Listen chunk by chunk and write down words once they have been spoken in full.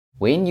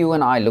When you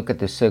and I look at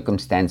the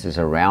circumstances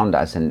around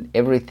us and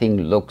everything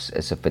looks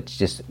as if it's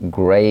just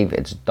grave,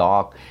 it's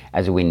dark,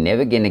 as we're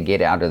never going to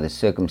get out of the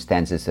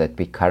circumstances that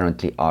we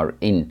currently are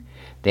in,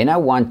 then I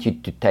want you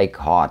to take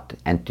heart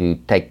and to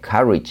take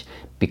courage,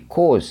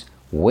 because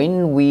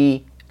when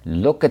we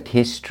look at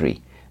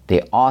history,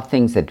 there are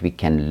things that we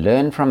can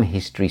learn from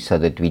history so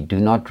that we do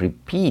not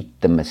repeat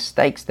the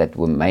mistakes that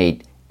were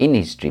made in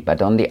history.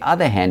 But on the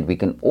other hand, we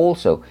can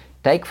also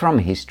take from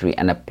history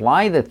and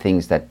apply the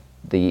things that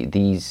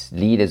these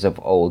leaders of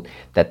old,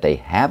 that they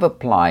have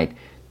applied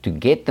to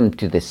get them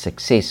to the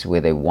success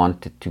where they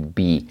wanted to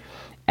be.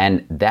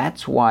 And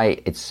that's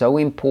why it's so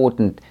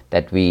important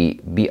that we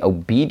be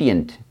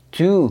obedient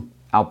to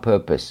our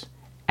purpose.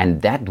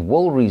 And that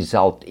will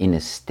result in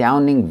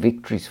astounding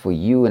victories for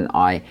you and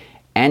I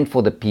and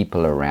for the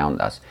people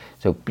around us.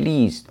 So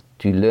please,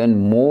 to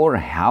learn more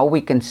how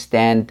we can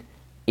stand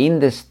in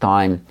this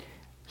time,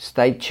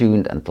 stay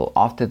tuned until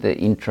after the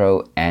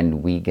intro,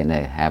 and we're going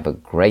to have a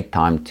great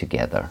time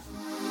together.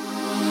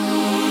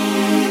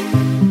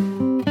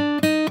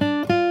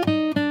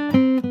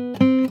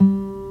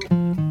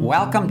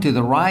 Welcome to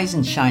the Rise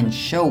and Shine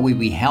show, where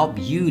we help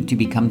you to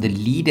become the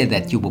leader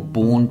that you were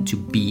born to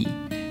be.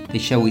 The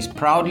show is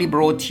proudly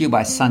brought to you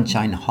by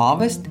Sunshine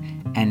Harvest.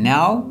 And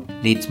now,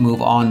 let's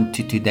move on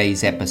to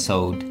today's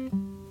episode.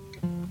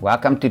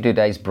 Welcome to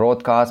today's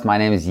broadcast. My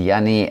name is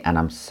Yanni, and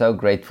I'm so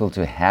grateful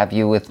to have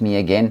you with me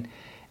again.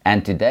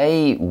 And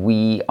today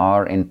we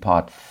are in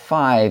part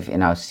 5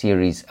 in our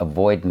series,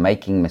 Avoid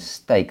Making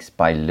Mistakes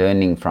by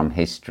Learning from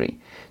History.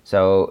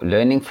 So,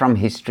 learning from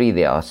history,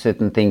 there are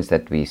certain things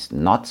that we're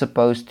not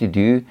supposed to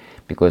do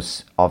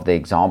because of the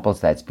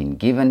examples that's been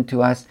given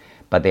to us.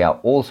 But there are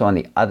also on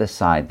the other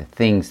side the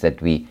things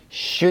that we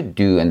should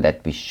do and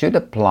that we should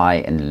apply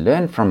and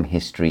learn from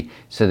history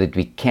so that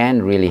we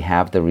can really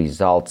have the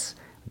results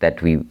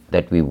that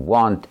we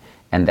want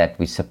and that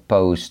we're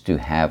supposed to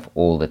have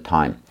all the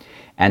time.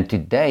 And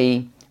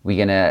today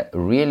we're going to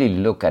really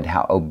look at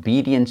how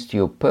obedience to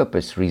your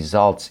purpose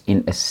results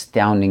in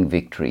astounding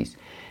victories.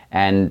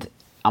 And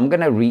I'm going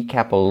to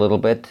recap a little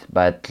bit,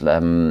 but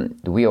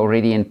we're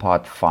already in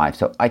part 5,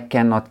 so I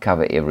cannot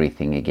cover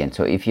everything again.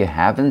 So if you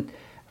haven't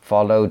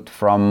followed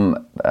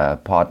from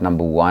part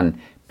number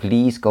 1,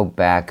 please go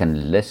back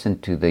and listen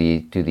to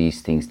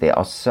these things. There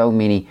are so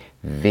many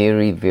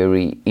very,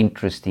 very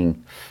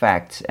interesting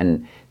facts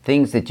and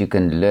things that you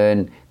can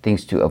learn,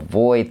 things to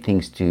avoid,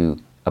 things to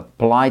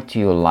apply to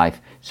your life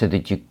so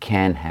that you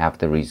can have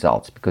the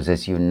results. Because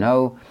as you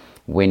know,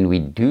 when we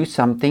do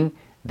something,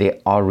 there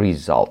are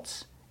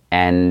results.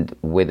 And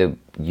whether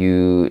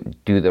you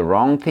do the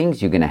wrong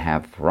things, you're going to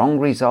have wrong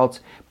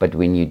results. But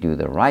when you do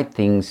the right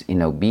things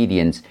in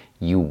obedience,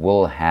 you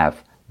will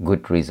have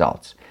good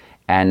results.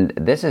 And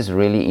this is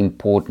really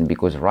important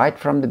because right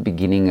from the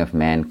beginning of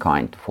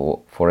mankind,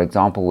 for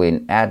example,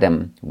 when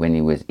Adam, when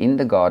he was in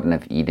the Garden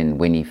of Eden,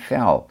 when he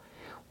fell,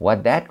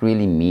 what that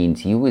really means,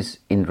 he was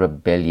in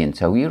rebellion.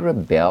 So he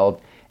rebelled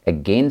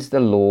against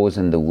the laws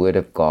and the word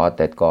of God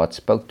that God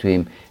spoke to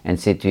him and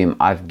said to him,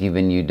 I've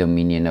given you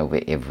dominion over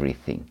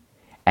everything.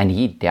 And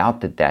he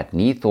doubted that,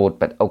 and he thought,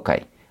 but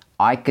okay,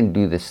 I can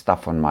do this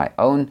stuff on my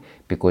own,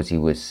 because he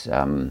was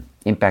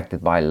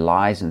impacted by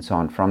lies and so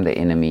on from the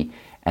enemy.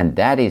 And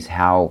that is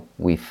how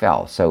we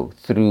fell, so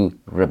through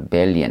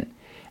rebellion.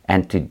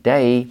 And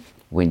today,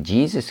 when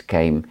Jesus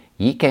came,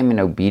 he came in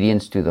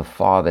obedience to the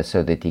Father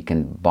so that he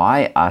can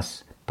buy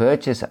us,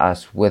 purchase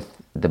us with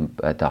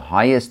the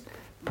highest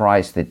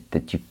price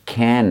that you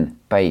can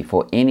pay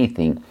for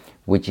anything,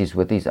 which is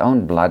with his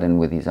own blood and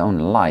with his own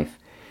life.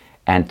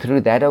 And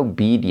through that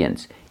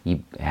obedience,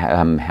 he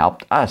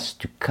helped us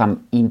to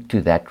come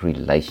into that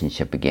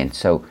relationship again.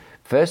 So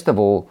first of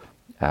all,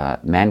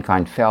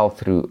 mankind fell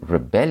through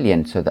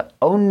rebellion. So the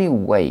only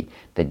way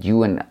that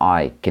you and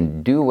I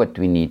can do what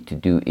we need to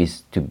do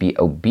is to be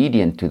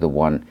obedient to the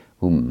one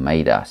who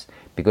made us.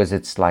 Because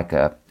it's like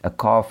a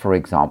car, for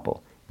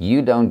example.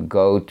 You don't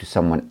go to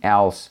someone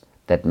else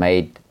that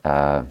made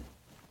a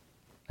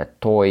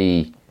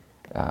toy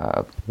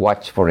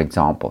watch, for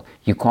example.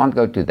 You can't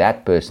go to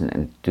that person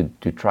and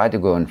to try to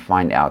go and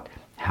find out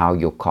how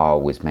your car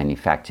was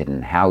manufactured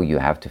and how you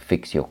have to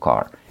fix your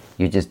car.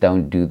 You just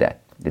don't do that.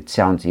 It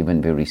sounds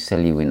even very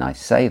silly when I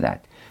say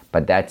that,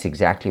 but that's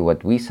exactly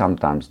what we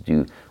sometimes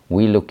do.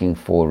 We're looking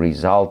for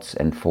results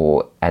and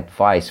for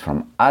advice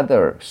from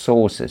other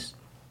sources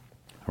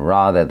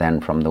rather than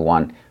from the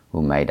one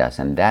who made us.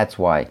 And that's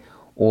why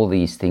all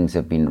these things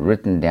have been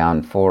written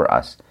down for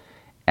us.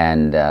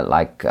 And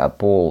like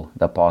Paul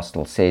the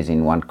Apostle says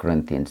in 1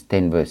 Corinthians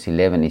 10 verse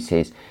 11, he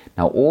says,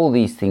 now all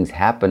these things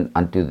happened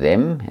unto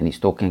them, and he's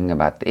talking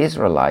about the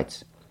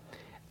Israelites,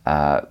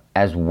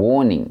 as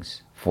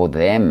warnings for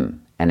them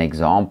and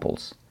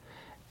examples.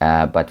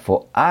 But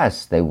for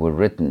us, they were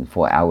written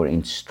for our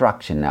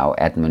instruction, our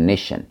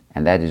admonition.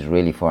 And that is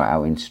really for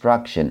our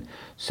instruction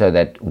so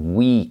that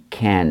we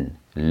can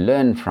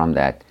learn from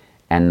that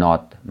and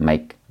not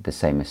make the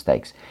same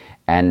mistakes.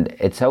 And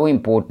it's so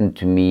important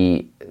to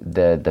me,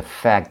 the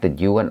fact that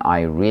you and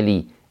I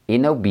really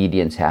in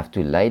obedience have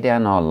to lay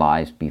down our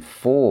lives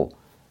before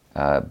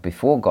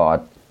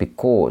God,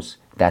 because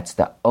that's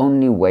the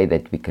only way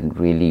that we can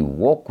really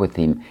walk with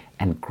Him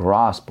and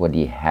grasp what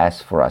He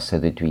has for us, so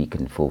that we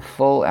can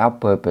fulfill our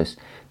purpose,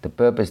 the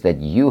purpose that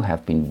you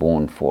have been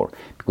born for.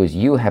 Because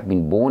you have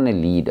been born a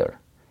leader,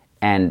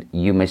 and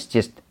you must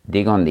just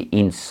dig on the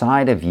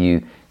inside of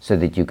you so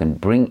that you can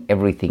bring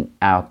everything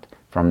out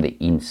from the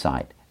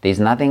inside. There's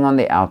nothing on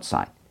the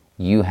outside.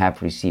 You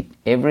have received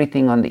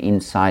everything on the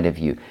inside of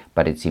you,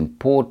 but it's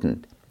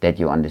important that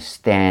you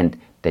understand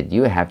that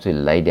you have to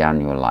lay down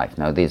your life.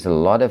 Now, there's a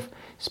lot of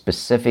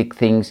specific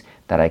things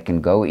that I can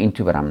go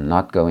into, but I'm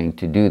not going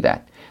to do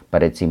that.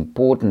 But it's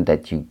important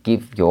that you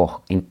give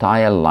your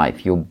entire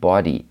life, your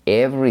body,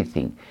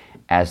 everything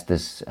as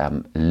this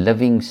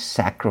living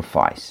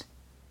sacrifice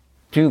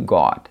to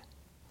God,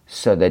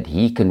 so that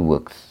He can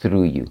work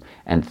through you.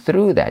 And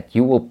through that,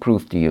 you will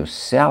prove to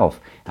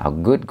yourself how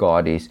good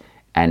God is,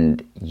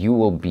 and you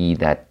will be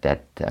that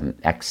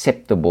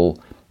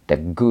acceptable, the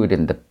good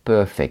and the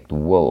perfect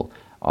will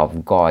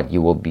of God.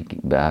 You will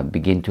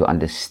begin to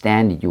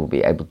understand it. You will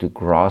be able to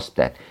grasp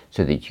that,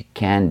 so that you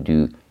can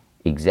do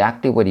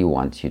exactly what He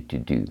wants you to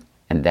do.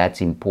 And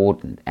that's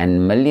important.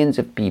 And millions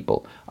of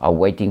people are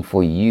waiting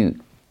for you,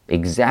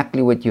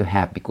 exactly what you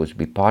have, because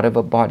we're part of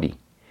a body.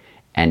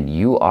 And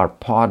you are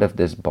part of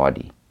this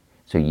body.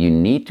 So you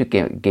need to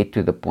get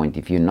to the point.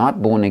 If you're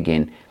not born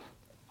again,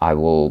 I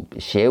will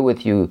share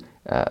with you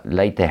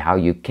later how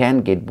you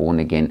can get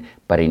born again.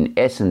 But in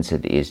essence,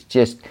 it is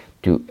just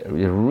to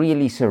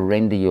really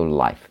surrender your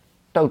life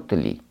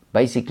totally.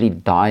 Basically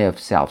die of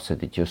self, so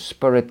that your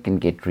spirit can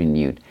get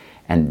renewed.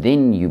 And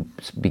then you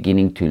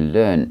beginning to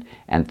learn.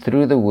 And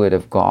through the Word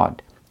of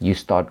God, you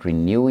start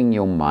renewing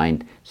your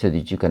mind, so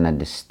that you can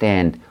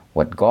understand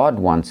what God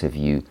wants of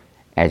you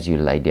as you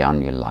lay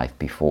down your life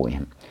before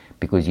Him.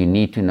 Because you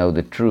need to know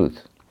the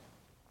truth.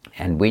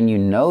 And when you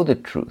know the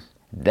truth,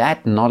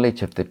 that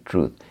knowledge of the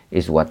truth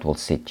is what will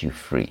set you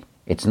free.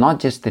 It's not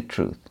just the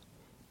truth,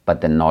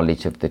 but the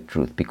knowledge of the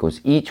truth.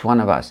 Because each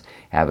one of us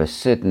have a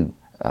certain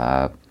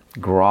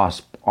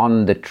grasp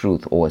on the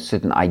truth, or a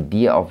certain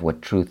idea of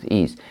what truth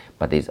is.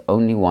 But there's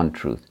only one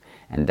truth.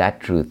 And that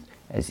truth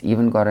has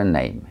even got a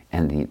name.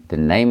 And the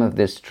name of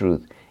this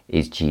truth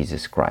is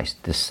Jesus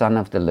Christ, the Son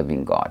of the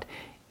living God.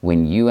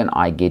 When you and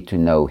I get to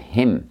know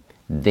Him,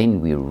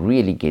 then we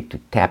really get to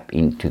tap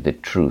into the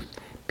truth,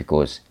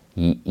 because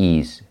He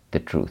is the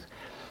truth.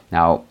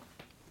 Now,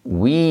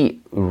 we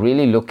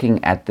really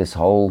looking at this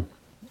whole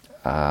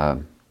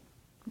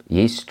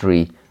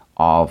history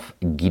of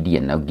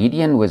Gideon. Now,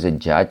 Gideon was a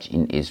judge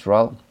in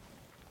Israel,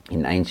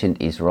 in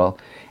ancient Israel,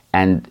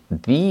 and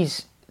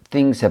these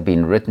things have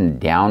been written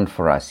down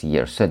for us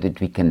here so that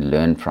we can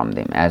learn from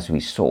them, as we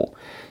saw.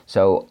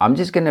 So I'm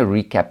just going to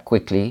recap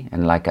quickly,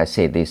 and like I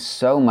said, there's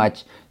so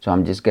much, so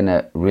I'm just going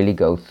to really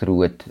go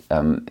through it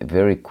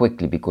very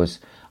quickly, because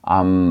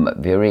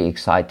I'm very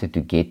excited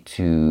to get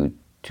to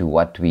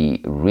what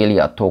we really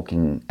are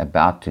talking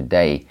about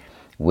today,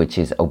 which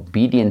is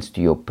obedience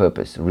to your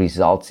purpose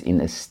results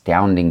in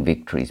astounding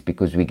victories.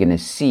 Because we're going to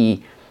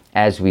see,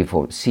 as we've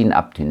seen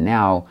up to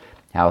now,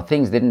 how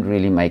things didn't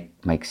really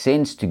make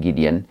sense to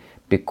Gideon,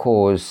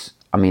 because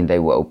they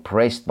were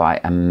oppressed by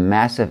a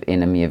massive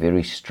enemy, a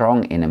very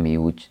strong enemy,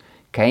 which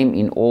came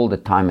in all the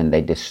time, and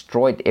they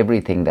destroyed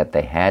everything that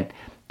they had.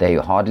 They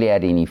hardly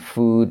had any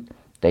food.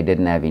 They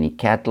didn't have any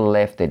cattle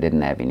left. They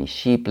didn't have any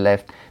sheep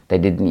left. They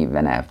didn't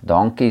even have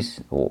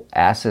donkeys, or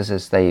asses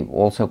as they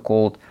also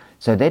called.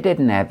 So they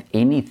didn't have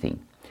anything.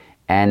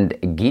 And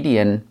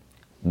Gideon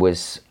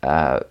was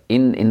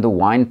in the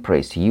wine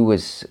press. He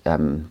was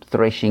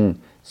threshing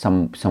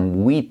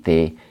some wheat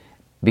there,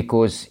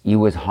 because he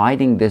was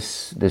hiding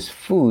this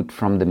food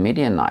from the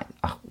Midianites,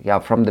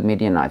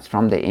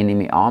 from the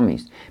enemy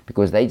armies,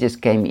 because they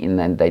just came in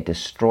and they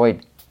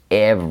destroyed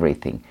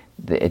everything.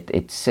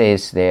 It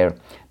says there,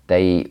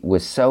 they were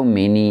so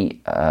many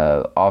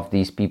of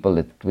these people,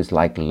 it was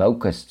like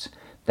locusts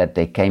that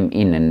they came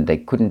in, and they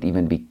couldn't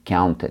even be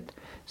counted.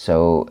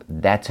 So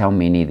that's how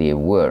many there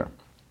were.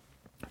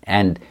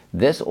 And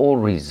this all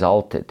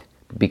resulted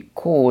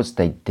because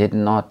they did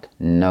not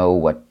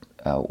know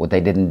or they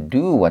didn't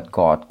do what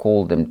God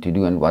called them to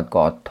do and what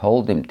God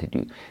told them to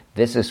do.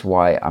 This is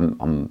why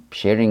I'm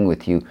sharing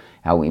with you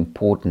how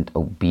important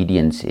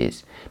obedience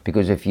is.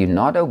 Because if you're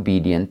not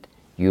obedient,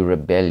 you're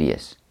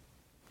rebellious.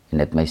 And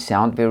it may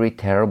sound very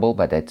terrible,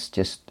 but that's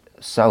just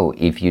so.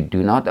 If you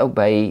do not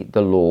obey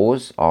the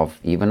laws of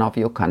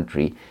your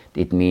country,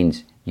 it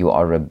means you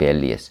are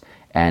rebellious.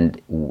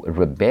 And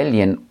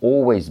rebellion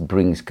always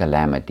brings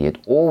calamity. It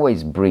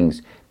always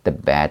brings the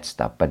bad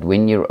stuff. But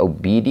when you're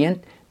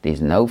obedient,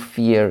 there's no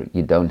fear.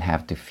 You don't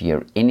have to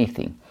fear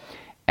anything.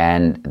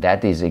 And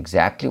that is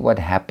exactly what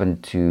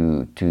happened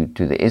to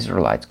the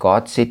Israelites.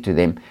 God said to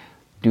them,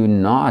 do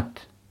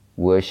not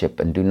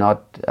worship and do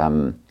not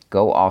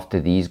go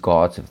after these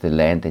gods of the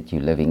land that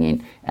you're living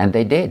in. And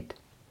they did.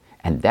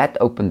 And that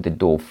opened the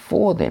door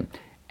for them.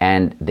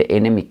 And the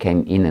enemy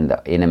came in, and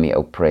the enemy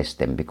oppressed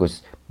them,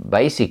 because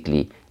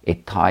basically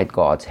it tied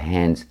God's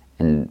hands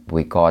and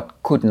where God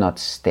could not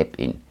step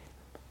in.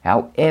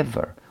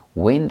 However,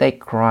 when they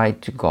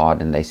cried to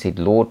God and they said,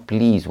 Lord,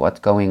 please, what's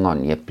going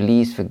on here?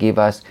 Please forgive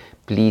us.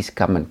 Please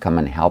come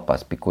and help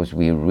us, because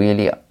we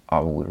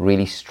are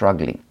really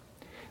struggling.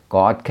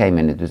 God came,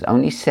 and it was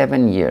only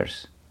 7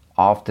 years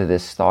after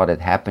this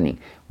started happening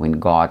when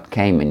God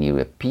came and he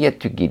appeared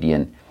to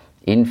Gideon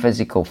in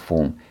physical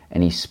form,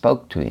 and he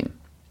spoke to him.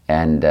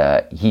 And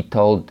he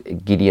told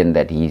Gideon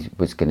that he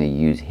was going to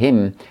use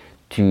him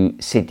to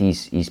set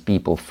his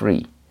people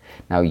free.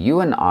 Now,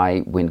 you and I,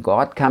 when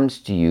God comes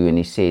to you and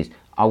he says,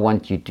 I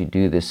want you to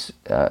do this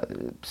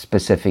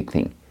specific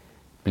thing,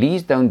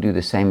 please don't do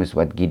the same as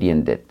what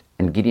Gideon did.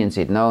 And Gideon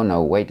said,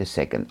 no, wait a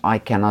second, I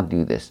cannot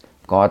do this.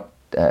 God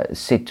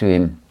said to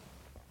him,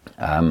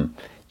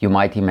 you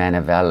mighty man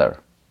of valor,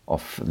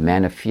 of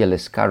man of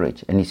fearless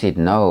courage. And he said,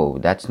 no,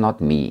 that's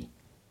not me.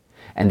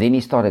 And then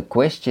he started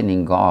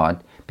questioning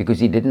God, because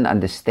he didn't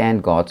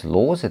understand God's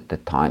laws at the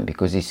time,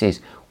 because he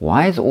says,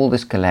 why has all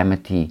this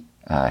calamity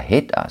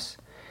hit us?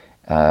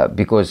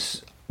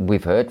 Because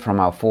we've heard from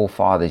our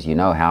forefathers,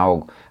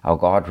 how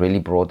God really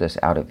brought us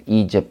out of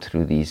Egypt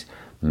through these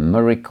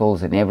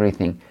miracles and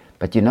everything.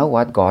 But you know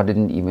what? God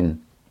didn't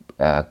even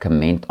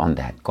comment on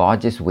that.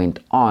 God just went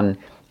on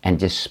and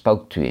just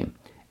spoke to him.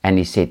 And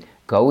he said,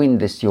 go in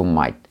this your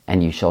might,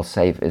 and you shall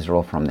save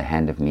Israel from the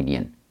hand of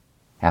Midian.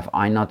 Have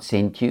I not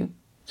sent you?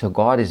 So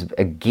God is,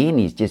 again,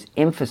 he's just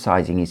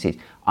emphasizing, he says,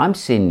 I'm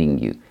sending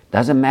you.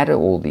 Doesn't matter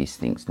all these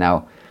things.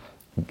 Now,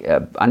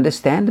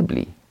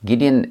 understandably,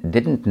 Gideon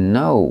didn't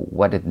know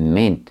what it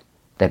meant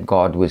that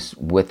God was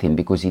with him,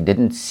 because he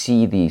didn't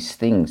see these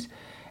things.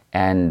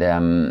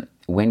 And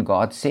when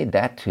God said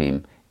that to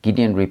him,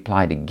 Gideon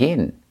replied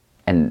again.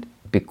 And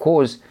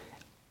because,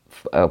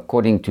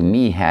 according to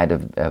me, had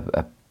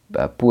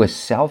a poor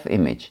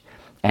self-image,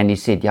 and he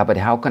said, yeah, but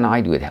how can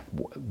I do it?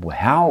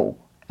 How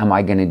am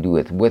I going to do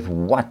it? With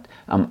what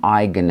am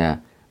I going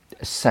to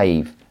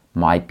save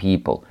my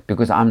people?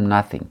 Because I'm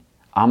nothing.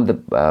 I'm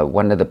the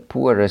one of the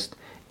poorest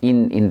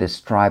in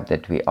this tribe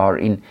that we are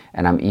in,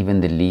 and I'm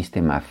even the least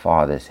in my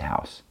father's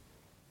house.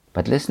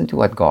 But listen to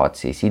what God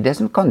says. He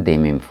doesn't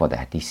condemn him for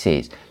that. He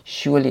says,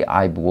 surely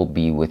I will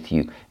be with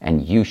you,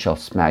 and you shall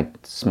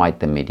smite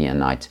the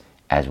Midianites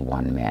as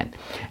one man.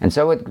 And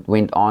so it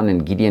went on,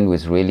 and Gideon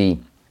was really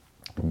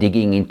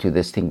digging into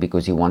this thing,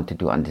 because he wanted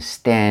to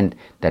understand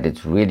that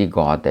it's really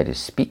God that is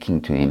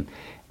speaking to him.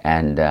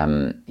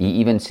 And he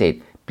even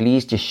said,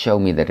 please just show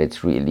me that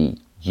it's really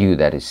you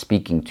that is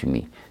speaking to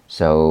me.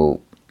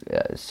 So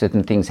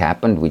certain things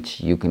happened, which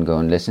you can go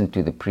and listen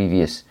to the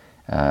previous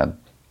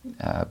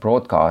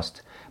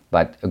broadcast,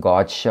 but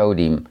God showed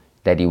him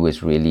that he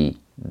was really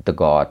the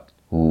God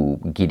who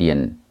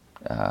Gideon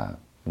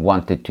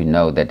wanted to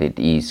know, that it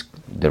is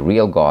the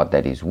real God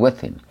that is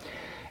with him.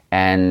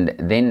 And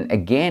then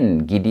again,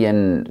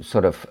 Gideon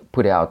sort of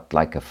put out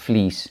like a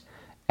fleece,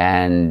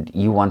 and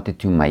he wanted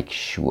to make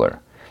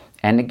sure.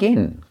 And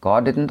again,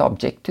 God didn't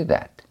object to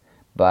that.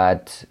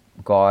 But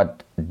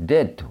God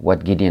did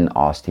what Gideon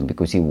asked him,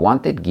 because he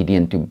wanted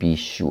Gideon to be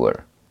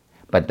sure.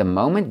 But the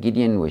moment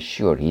Gideon was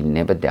sure, he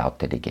never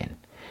doubted again.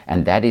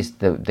 And that is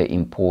the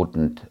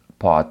important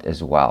part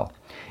as well.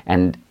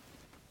 And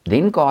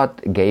then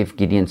God gave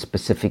Gideon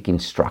specific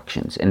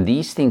instructions. And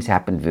these things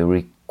happened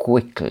very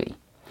quickly.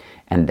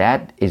 And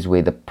that is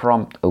where the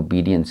prompt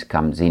obedience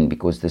comes in,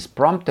 because this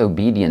prompt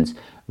obedience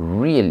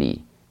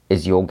really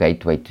is your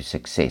gateway to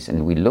success.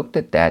 And we looked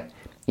at that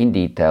in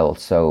detail,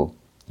 so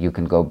you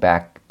can go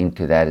back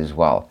into that as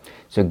well.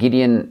 So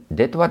Gideon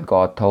did what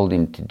God told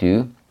him to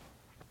do,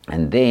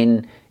 and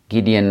then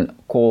Gideon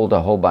called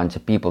a whole bunch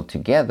of people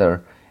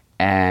together,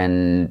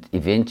 and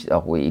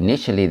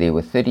initially there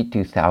were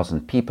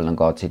 32,000 people, and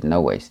God said,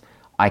 no ways,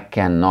 I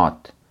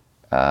cannot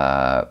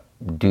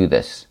do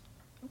this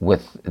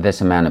with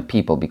this amount of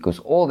people, because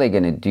all they're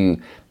going to do,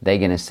 they're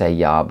going to say,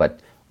 yeah, but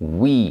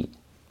we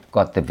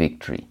got the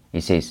victory.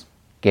 He says,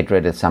 get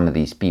rid of some of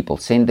these people,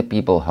 send the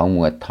people home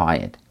who are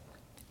tired.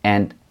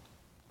 And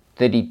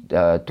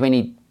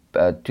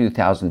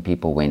 22,000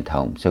 people went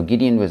home. So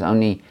Gideon was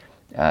only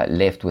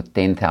left with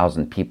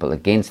 10,000 people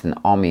against an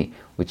army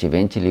which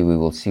eventually we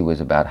will see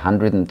was about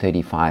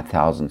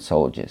 135,000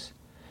 soldiers.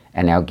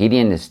 And now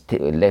Gideon is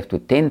left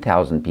with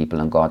 10,000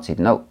 people, and God said,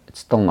 no, it's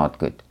still not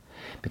good.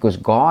 Because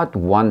God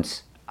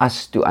wants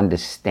us to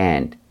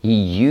understand He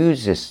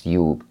uses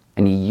you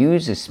and He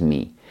uses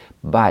me,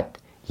 but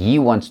He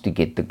wants to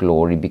get the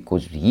glory,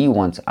 because He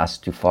wants us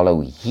to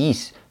follow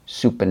His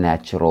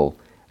supernatural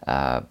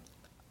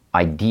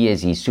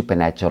ideas, His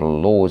supernatural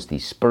laws,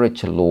 these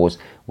spiritual laws,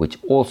 which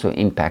also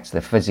impacts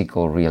the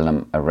physical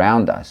realm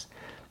around us.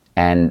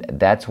 And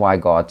that's why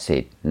God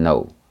said,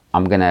 no,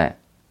 I'm going to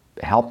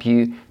help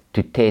you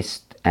to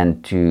test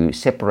and to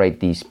separate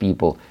these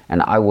people,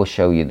 and I will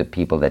show you the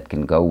people that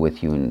can go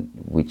with you, and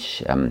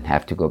which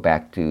have to go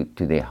back to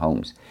their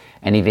homes.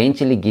 And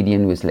eventually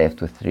Gideon was left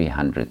with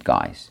 300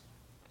 guys.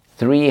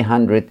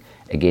 300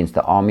 against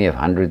the army of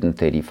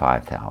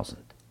 135,000.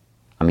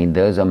 I mean,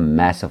 those are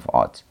massive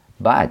odds.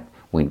 But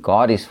when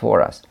God is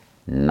for us,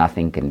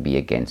 nothing can be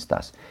against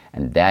us.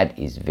 And that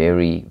is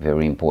very,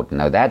 very important.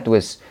 Now, that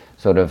was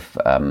sort of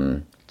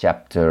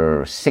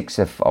chapter 6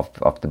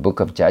 of the book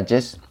of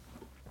Judges.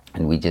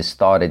 And we just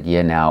started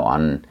here now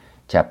on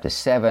chapter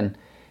 7.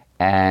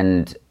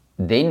 And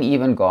then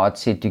even God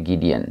said to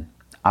Gideon,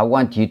 I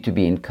want you to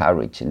be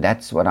encouraged. And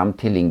that's what I'm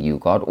telling you.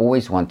 God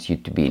always wants you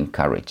to be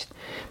encouraged.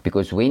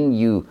 Because when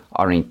you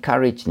are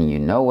encouraged and you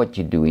know what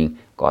you're doing,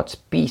 God's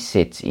peace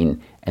sets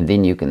in. And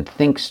then you can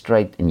think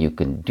straight and you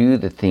can do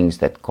the things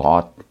that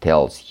God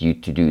tells you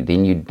to do.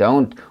 Then you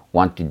don't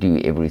want to do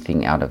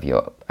everything out of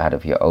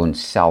your own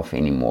self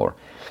anymore.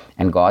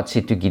 And God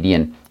said to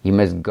Gideon, you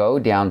must go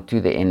down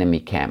to the enemy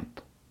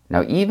camp.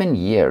 Now even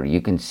here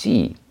you can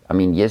see,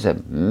 here's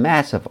a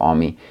massive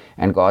army,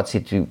 and God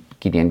said to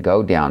Gideon,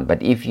 go down.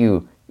 But if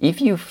you're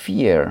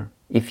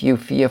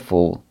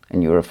fearful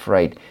and you're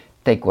afraid,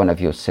 take one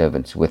of your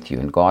servants with you.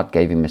 And God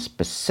gave him a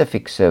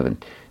specific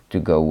servant to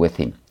go with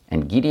him.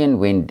 And Gideon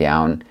went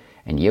down,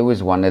 and here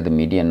was one of the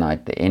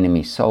Midianite, the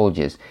enemy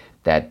soldiers,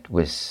 that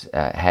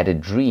had a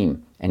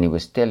dream, and he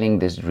was telling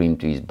this dream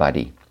to his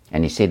buddy.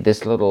 And he said,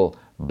 this little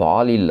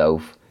barley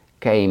loaf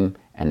came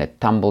and it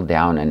tumbled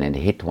down and it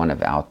hit one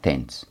of our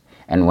tents.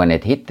 And when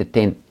it hit the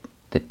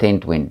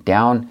tent went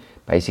down,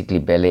 basically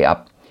belly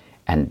up.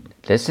 And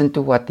listen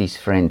to what his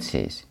friend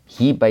says.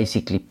 He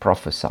basically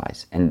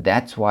prophesies. And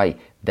that's why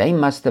they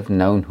must have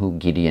known who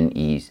Gideon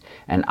is.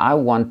 And I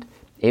want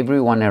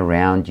everyone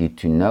around you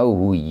to know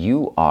who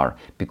you are,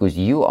 because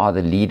you are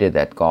the leader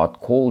that God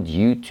called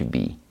you to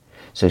be.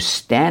 So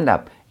stand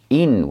up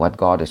in what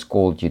God has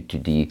called you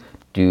to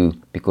do,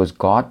 because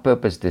God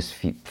purposed this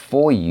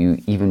for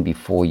you even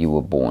before you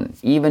were born,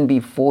 even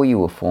before you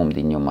were formed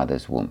in your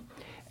mother's womb.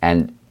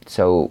 And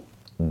so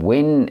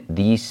when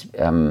this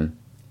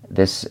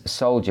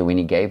soldier, when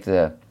he gave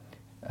the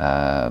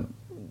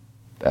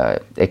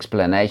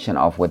explanation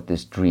of what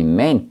this dream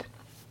meant,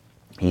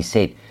 he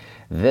said,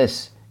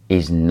 this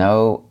is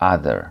no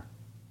other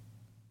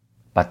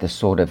but the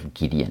sword of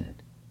Gideon,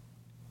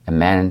 a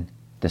man,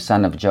 the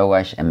son of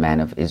Joash, a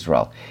man of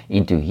Israel.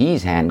 Into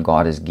his hand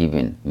God has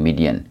given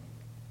Midian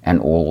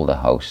and all the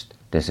host.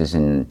 This is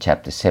in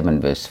chapter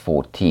 7, verse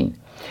 14.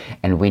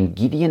 And when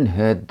Gideon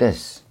heard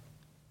this,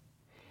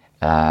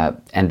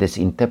 and this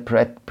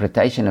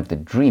interpretation of the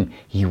dream,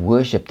 he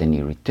worshipped and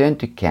he returned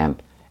to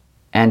camp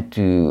and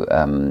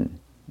to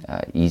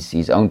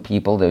his own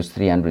people, those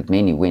 300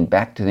 men. He went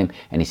back to them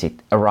and he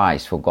said,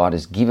 arise, for God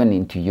has given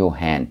into your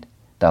hand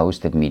the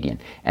host of Midian.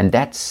 And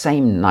that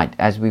same night,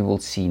 as we will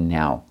see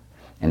now,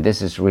 and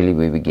this is really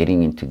where we're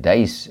getting in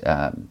today's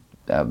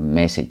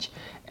message,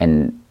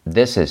 and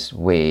this is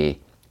where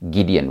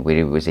Gideon, where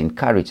he was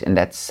encouraged, and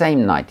that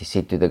same night he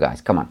said to the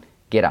guys, come on,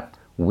 get up,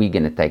 we're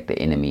going to take the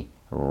enemy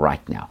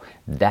right now.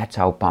 That's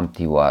how pumped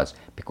he was,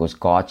 because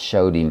God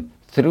showed him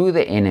through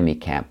the enemy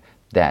camp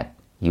that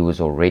he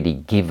was already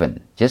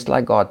given, just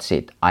like God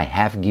said, I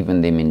have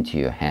given them into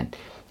your hand.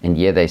 And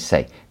here they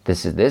say,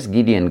 this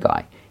Gideon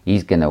guy,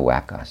 he's going to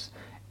whack us.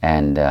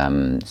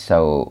 And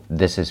so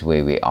this is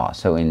where we are.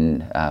 So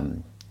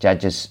in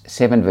Judges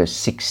 7 verse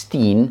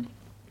 16,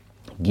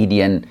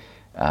 Gideon,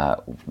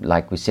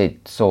 like we said,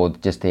 saw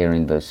just there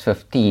in verse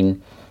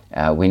 15,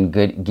 when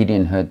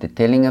Gideon heard the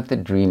telling of the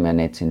dream and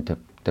its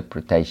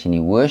interpretation, he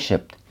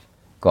worshipped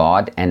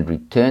God and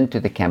returned to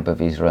the camp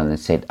of Israel and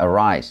said,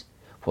 arise,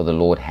 for the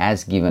Lord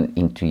has given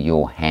into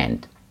your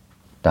hand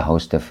the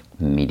host of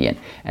Midian.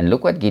 And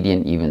look what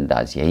Gideon even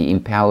does here. He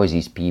empowers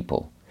his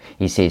people.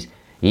 He says,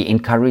 he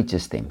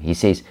encourages them. He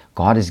says,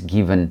 God has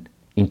given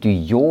into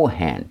your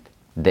hand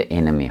the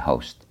enemy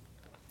host.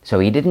 So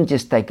he didn't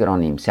just take it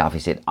on himself. He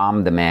said,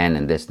 I'm the man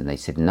and this. And they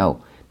said,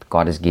 no,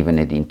 God has given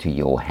it into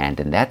your hand.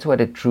 And that's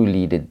what a true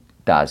leader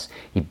does.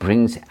 He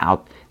brings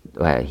out,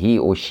 he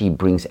or she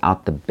brings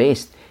out the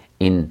best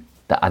in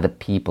the other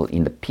people,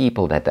 in the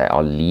people that they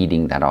are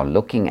leading, that are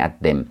looking at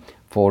them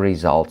for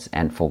results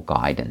and for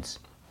guidance.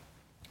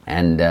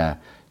 And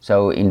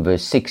so in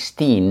verse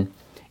 16,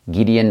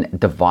 Gideon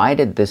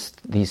divided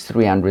these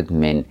 300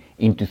 men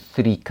into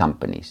 3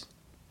 companies.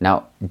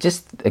 Now,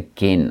 just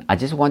again, I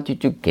just want you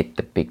to get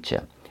the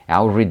picture,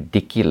 how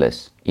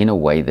ridiculous in a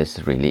way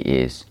this really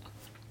is.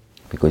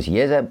 Because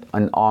here's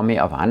an army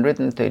of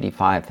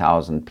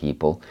 135,000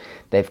 people.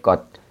 They've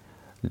got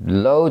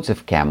loads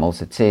of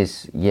camels. It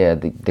says,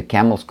 the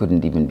camels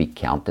couldn't even be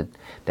counted.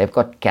 They've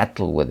got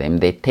cattle with them.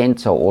 Their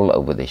tents are all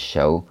over the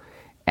show.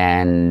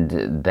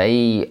 And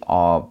they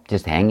are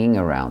just hanging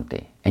around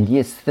there. And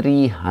here's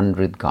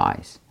 300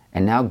 guys.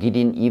 And now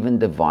Gideon even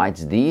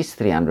divides these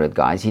 300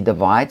 guys. He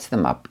divides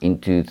them up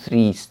into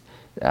 3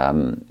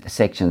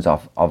 sections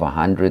of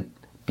 100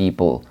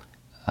 people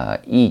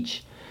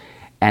each.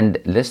 And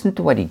listen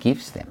to what he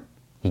gives them.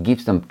 He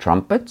gives them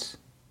trumpets.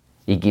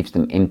 He gives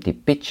them empty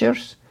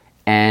pitchers.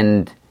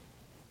 And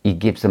he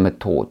gives them a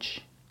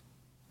torch.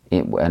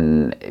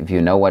 And if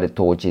you know what a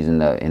torch is in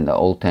the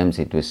old terms,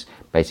 it was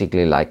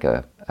basically like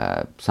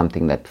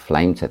something that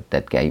flames,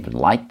 that gave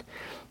light.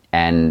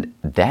 And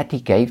that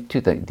he gave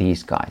to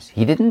these guys.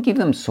 He didn't give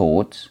them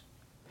swords,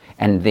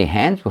 and their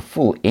hands were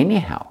full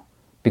anyhow.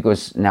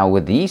 Because now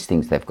with these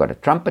things, they've got a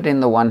trumpet in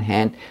the one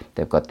hand,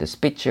 they've got this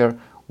pitcher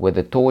with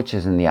the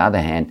torches in the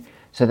other hand.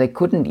 So they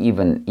couldn't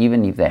even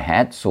if they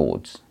had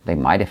swords, they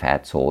might have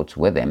had swords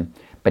with them,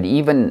 but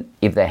even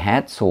if they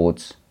had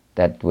swords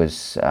that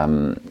was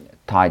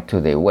tied to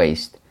their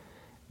waist,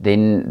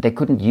 then they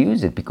couldn't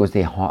use it because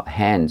their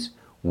hands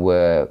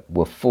were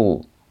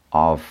full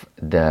of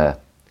the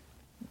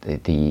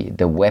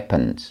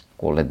weapons,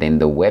 call it then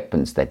the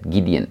weapons that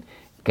Gideon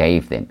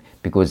gave them,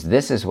 because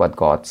this is what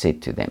God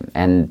said to them.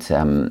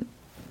 And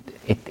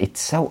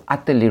it's so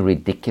utterly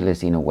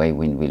ridiculous in a way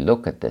when we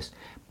look at this,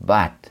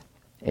 but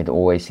it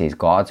always says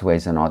God's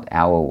ways are not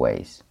our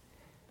ways,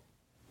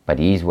 but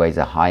His ways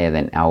are higher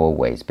than our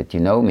ways. But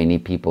many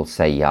people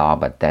say, yeah,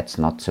 but that's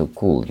not so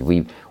cool,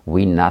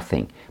 we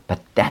nothing.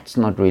 But that's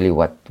not really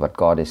what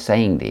God is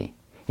saying there.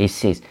 He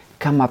says,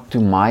 come up to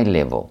my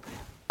level,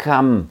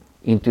 come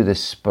into the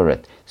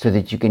Spirit, so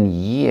that you can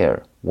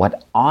hear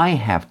what I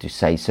have to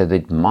say, so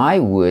that my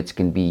words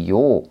can be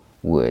your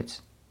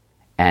words,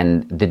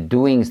 and the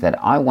doings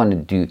that I want to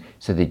do,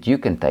 so that you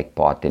can take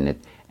part in it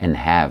and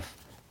have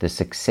the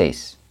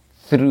success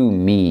through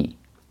me,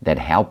 that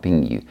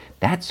helping you.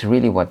 That's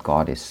really what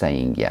God is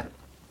saying here.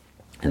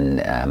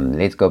 And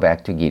let's go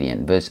back to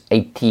Gideon. Verse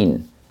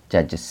 18,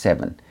 Judges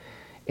 7.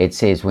 It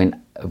says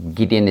when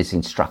Gideon is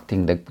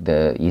instructing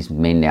his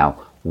men now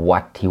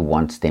what he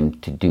wants them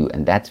to do.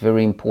 And that's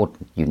very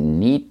important. You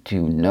need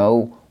to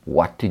know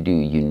what to do.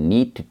 You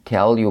need to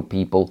tell your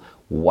people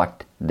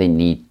what they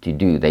need to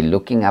do. They're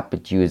looking up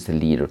at you as the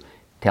leader.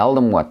 Tell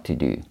them what to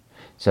do.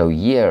 So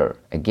here,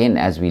 again,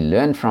 as we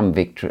learn from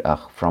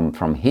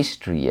from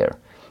history here,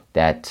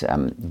 that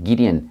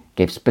Gideon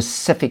gave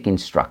specific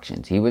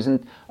instructions. He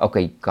wasn't,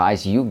 okay,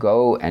 guys, you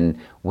go, and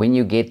when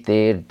you get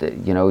there,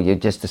 you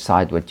just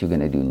decide what you're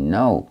going to do.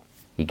 No,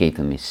 he gave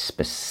them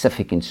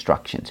specific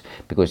instructions,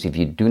 because if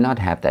you do not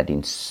have that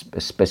in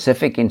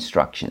specific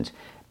instructions,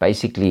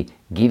 basically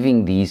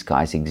giving these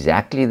guys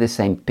exactly the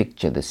same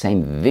picture, the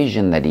same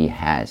vision that he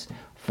has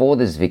for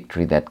this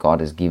victory that God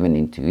has given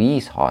into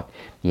his heart,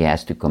 he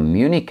has to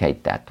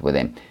communicate that with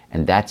them.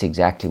 And that's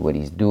exactly what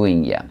he's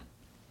doing here.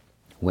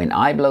 When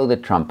I blow the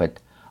trumpet,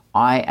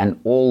 I and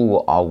all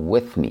who are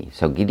with me.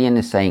 So Gideon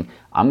is saying,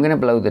 I'm going to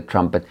blow the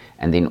trumpet,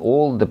 and then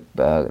all the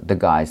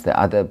guys,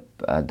 the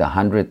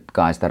 100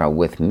 guys that are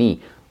with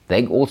me,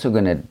 they're also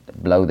going to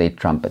blow their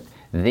trumpet.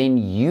 Then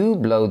you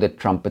blow the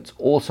trumpets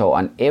also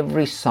on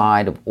every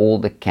side of all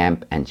the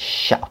camp and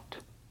shout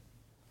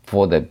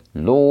for the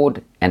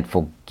Lord and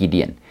for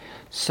Gideon.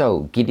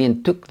 So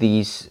Gideon took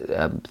these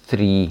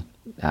three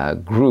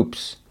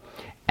groups,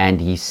 and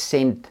he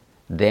sent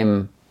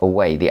them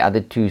away. The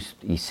other two,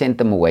 he sent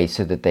them away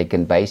so that they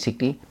can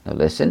basically, now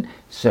listen,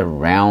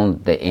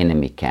 surround the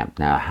enemy camp.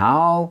 Now,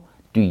 how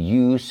do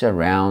you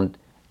surround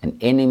an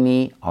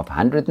enemy of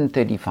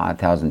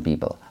 135,000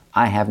 people?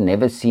 I have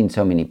never seen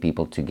so many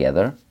people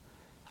together.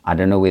 I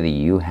don't know whether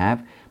you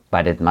have,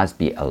 but it must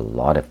be a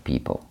lot of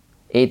people.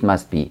 It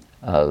must be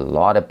a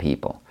lot of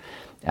people.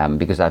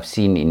 Because I've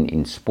seen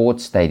in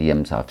sports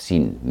stadiums, I've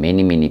seen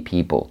many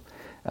people,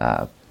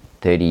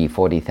 30,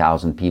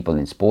 40,000 people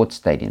in sports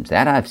stadiums.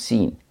 That I've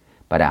seen.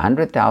 But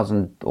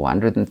 100,000 or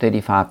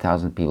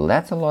 135,000 people,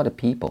 that's a lot of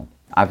people.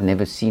 I've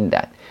never seen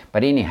that.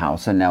 But anyhow,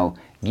 so now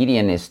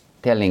Gideon is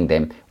telling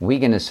them, we're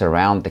going to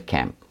surround the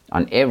camp.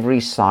 On every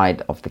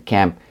side of the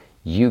camp,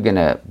 you're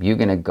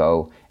gonna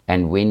go,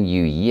 and when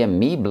you hear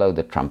me blow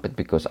the trumpet,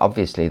 because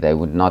obviously they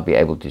would not be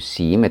able to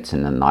see him, it's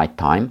in the night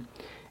time,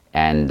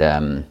 and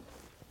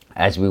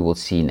as we will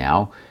see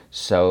now,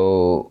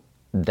 so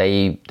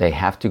they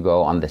have to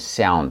go on the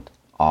sound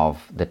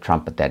of the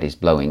trumpet that is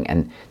blowing.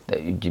 And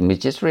you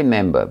must just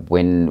remember,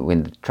 when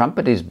the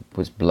trumpet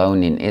was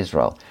blown in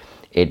Israel,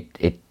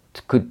 it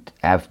could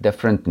have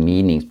different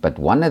meanings, but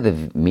one of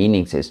the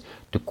meanings is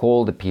to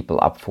call the people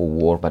up for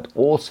war, but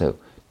also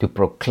to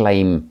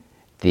proclaim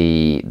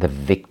the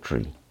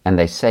victory. And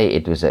they say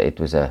it was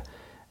an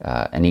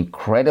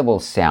incredible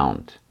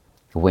sound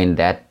when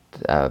that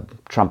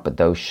trumpet,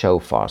 those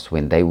shofars,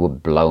 when they were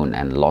blown,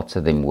 and lots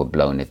of them were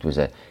blown. It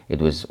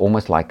was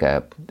almost like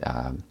a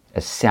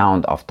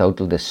sound of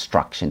total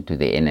destruction to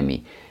the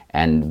enemy,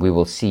 and we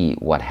will see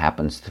what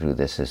happens through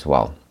this as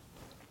well.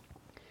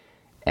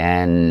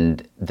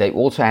 And they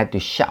also had to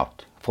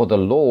shout for the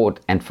Lord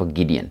and for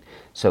Gideon.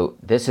 So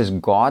this is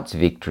God's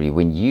victory.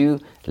 When you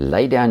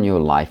lay down your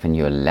life and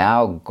you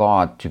allow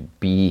God to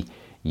be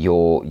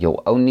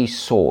your only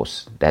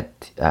source,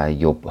 that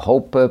your whole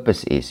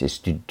purpose is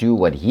to do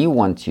what He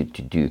wants you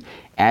to do,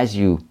 as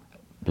you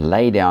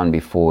lay down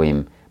before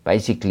Him,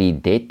 basically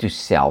dead to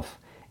self,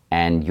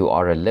 and you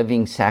are a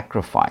living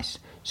sacrifice.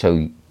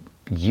 So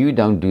you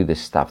don't do the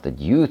stuff that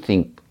you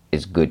think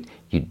is good.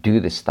 You do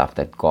the stuff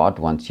that God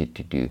wants you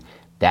to do.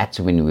 That's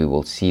when we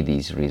will see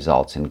these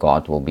results, and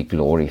God will be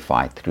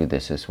glorified through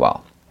this as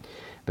well.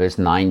 Verse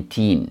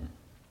 19.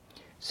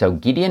 So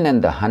Gideon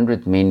and the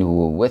 100 men who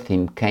were with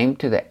him came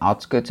to the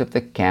outskirts of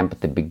the camp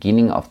at the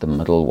beginning of the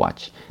middle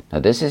watch. Now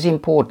this is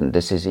important.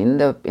 This is in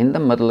the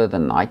middle of the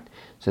night.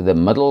 So the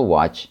middle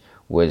watch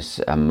was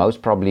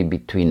most probably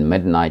between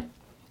midnight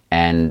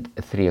and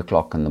 3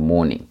 o'clock in the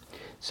morning.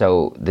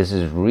 So this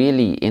is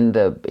really in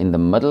the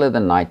middle of the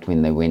night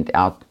when they went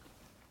out,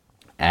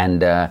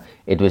 and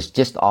it was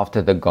just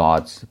after the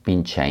guards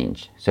been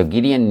changed. So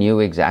Gideon knew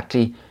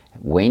exactly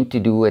when to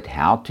do it,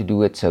 how to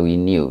do it. So he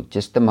knew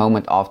just the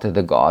moment after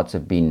the guards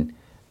have been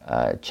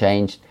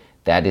changed,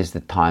 that is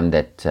the time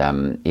that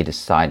he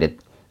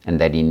decided, and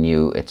that he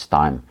knew it's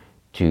time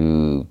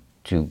to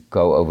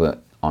go over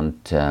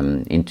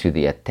into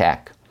the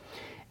attack.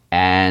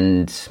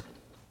 And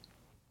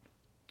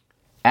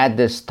at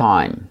this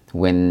time,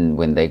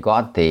 when they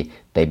got there,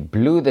 they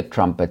blew the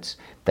trumpets,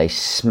 they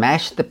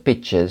smashed the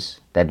pitchers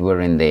that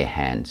were in their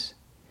hands.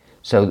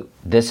 So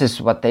this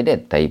is what they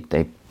did. They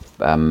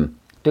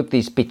took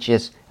these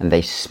pitchers and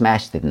they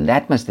smashed it, and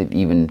that must have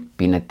even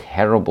been a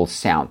terrible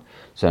sound.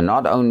 So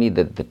not only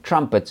the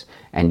trumpets,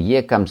 and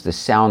here comes the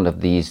sound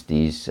of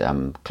these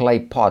clay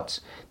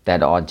pots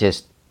that are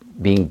just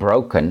being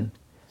broken,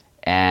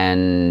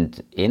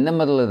 and in the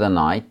middle of the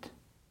night.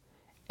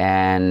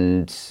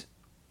 And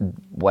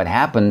what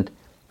happened,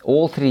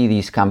 all three of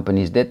these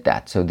companies did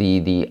that. So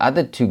the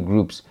other two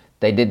groups,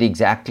 they did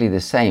exactly the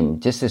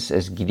same, just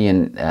as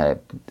Gideon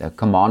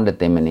commanded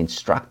them and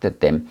instructed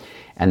them.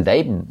 And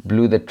they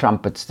blew the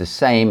trumpets the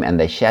same, and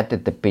they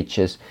shattered the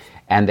pitchers,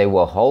 and they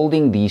were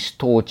holding these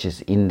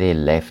torches in their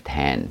left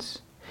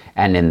hands,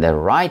 and in their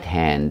right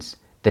hands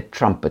the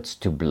trumpets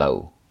to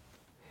blow.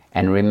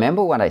 And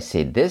remember what I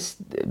said, this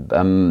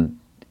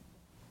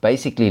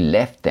basically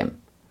left them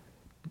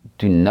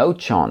to no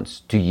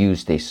chance to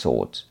use their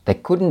swords. They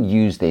couldn't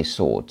use their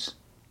swords,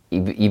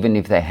 even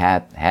if they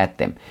had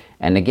them.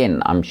 And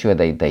again, I'm sure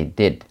they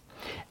did.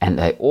 And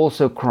they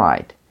also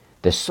cried,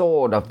 "The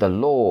sword of the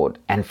Lord,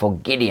 and for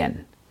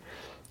Gideon."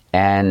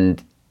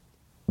 And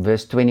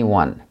verse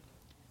 21,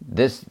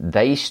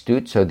 they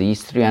stood, so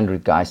these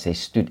 300 guys, they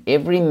stood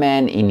every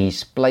man in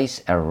his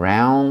place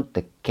around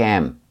the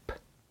camp,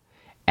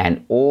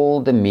 and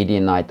all the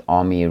Midianite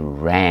army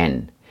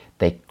ran.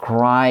 They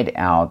cried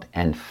out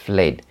and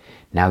fled.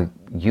 Now,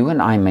 you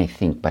and I may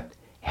think, but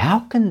how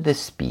can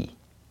this be?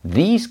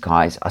 These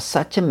guys are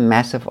such a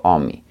massive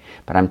army.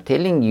 But I'm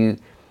telling you,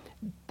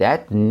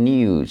 that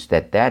news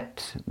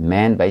that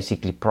man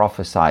basically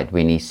prophesied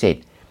when he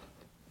said,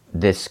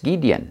 this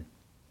Gideon,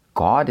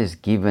 God has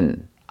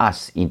given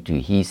us into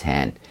his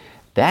hand.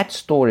 That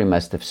story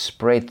must have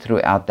spread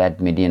throughout that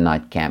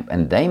Midianite camp,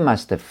 and they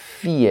must have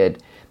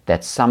feared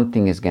that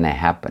something is going to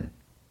happen.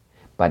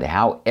 But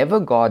however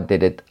God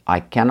did it, I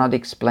cannot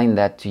explain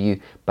that to you,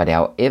 but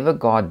however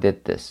God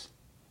did this,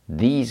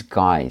 these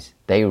guys,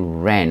 they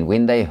ran.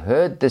 When they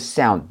heard the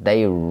sound,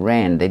 they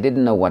ran. They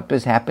didn't know what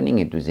was happening.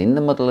 It was in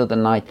the middle of the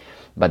night,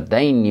 but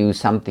they knew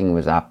something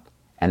was up,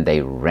 and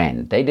they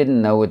ran. They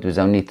didn't know it was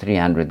only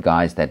 300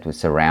 guys that were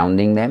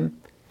surrounding them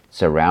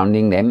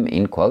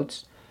in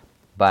quotes,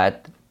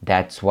 but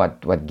that's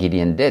what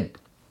Gideon did.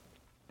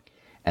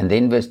 And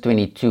then verse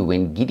 22,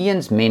 when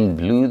Gideon's men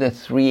blew the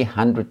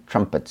 300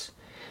 trumpets,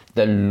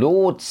 the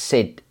Lord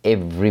set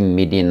every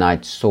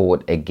Midianite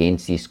sword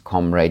against his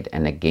comrade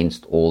and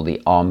against all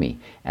the army.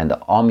 And the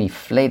army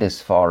fled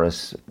as far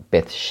as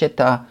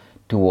Bethshittah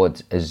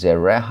towards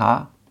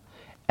Zerah,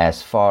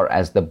 as far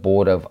as the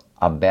border of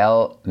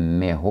Abel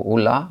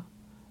Meholah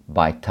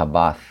by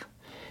Tabath.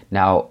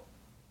 Now,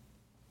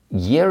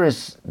 here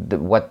is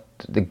what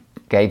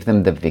gave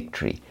them the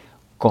victory.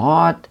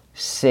 God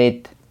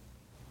set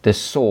the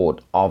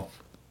sword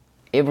of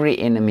every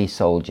enemy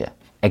soldier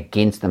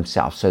against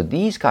themselves. So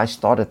these guys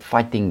started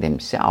fighting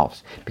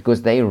themselves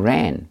because they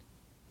ran.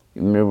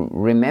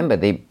 Remember,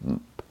 there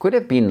could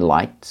have been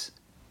lights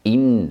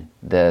in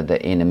the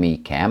enemy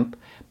camp,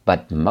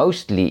 but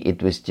mostly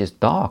it was just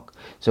dark.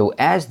 So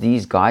as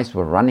these guys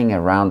were running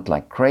around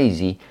like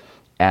crazy,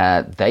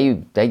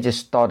 they just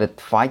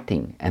started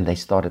fighting, and they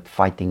started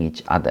fighting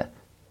each other.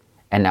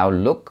 And now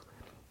look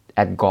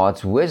at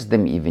God's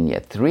wisdom even here.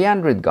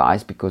 300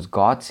 guys, because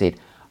God said,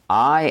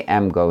 I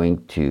am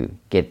going to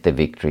get the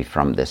victory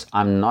from this.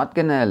 I'm not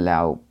going to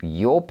allow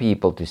your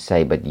people to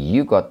say, but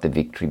you got the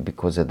victory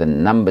because of the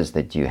numbers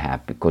that you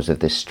have, because of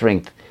the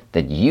strength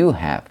that you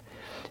have.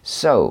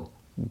 So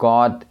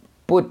God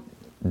put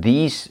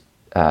these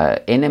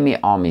enemy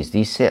armies,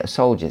 these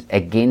soldiers,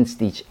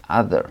 against each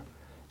other.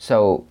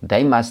 So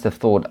they must have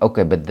thought,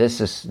 okay, but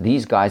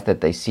these guys that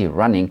they see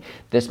running,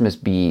 this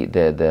must be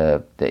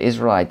the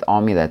Israelite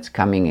army that's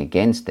coming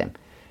against them.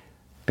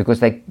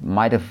 Because they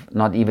might have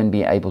not even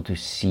been able to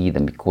see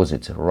them, because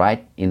it's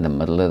right in the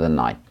middle of the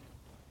night.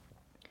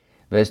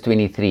 Verse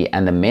 23,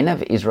 and the men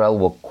of Israel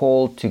were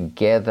called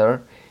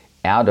together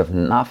out of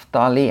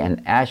Naphtali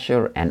and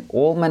Asher and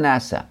all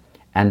Manasseh,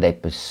 and they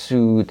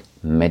pursued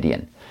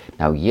Midian.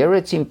 Now here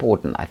it's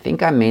important. I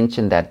think I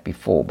mentioned that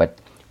before, but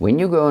when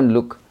you go and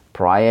look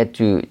prior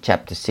to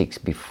chapter 6,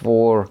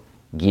 before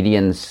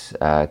Gideon's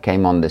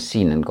came on the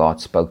scene and God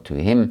spoke to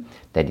him,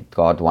 that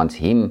God wants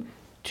him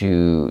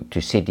to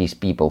set his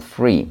people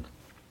free.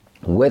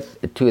 With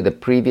two of the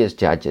previous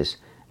judges,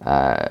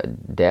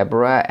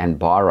 Deborah and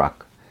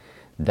Barak,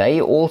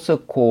 they also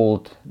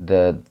called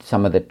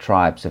some of the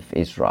tribes of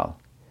Israel.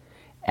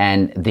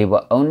 And there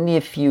were only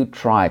a few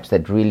tribes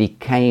that really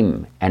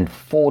came and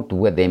fought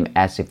with them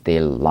as if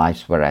their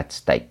lives were at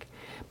stake.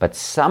 But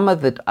some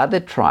of the other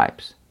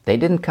tribes, they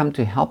didn't come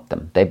to help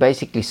them. They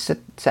basically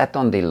sat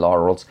on their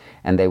laurels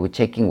and they were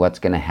checking what's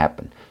going to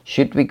happen.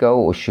 Should we go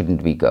or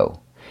shouldn't we go?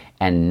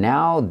 And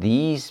now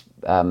these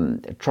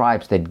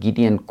tribes that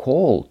Gideon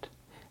called,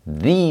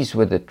 these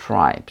were the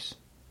tribes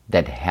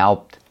that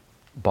helped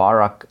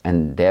Barak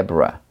and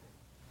Deborah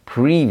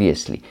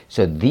previously.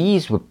 So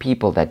these were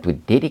people that were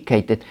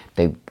dedicated.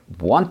 They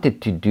wanted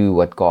to do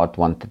what God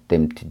wanted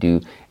them to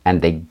do,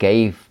 and they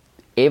gave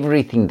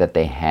everything that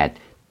they had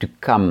to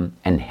come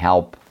and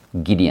help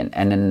Gideon.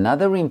 And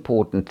another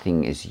important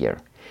thing is here,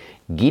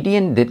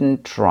 Gideon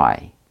didn't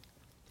try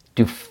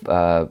to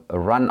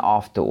run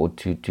after or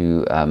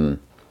to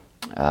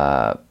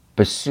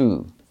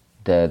pursue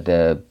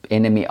the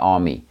enemy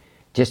army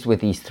just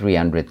with these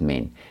 300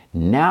 men.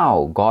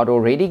 Now God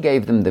already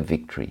gave them the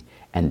victory,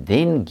 and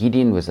then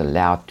Gideon was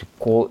allowed to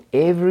call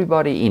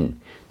everybody in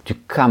to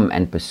come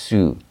and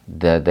pursue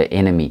the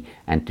enemy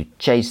and to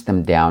chase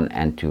them down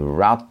and to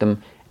rout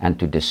them and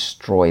to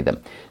destroy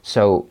them.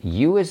 So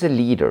you as a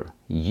leader,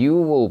 you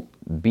will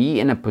be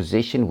in a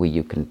position where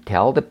you can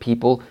tell the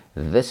people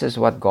this is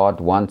what God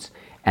wants,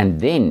 and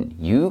then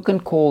you can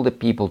call the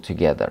people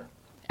together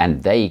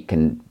and they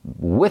can,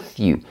 with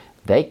you,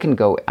 they can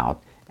go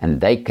out and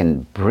they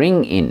can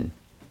bring in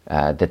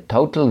the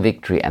total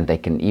victory, and they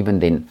can even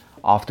then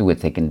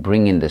afterwards they can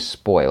bring in the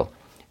spoil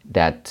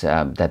that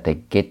they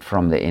get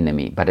from the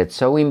enemy. But it's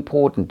so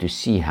important to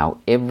see how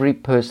every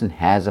person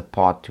has a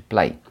part to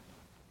play.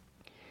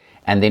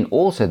 And then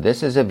also,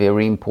 this is a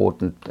very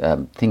important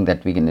thing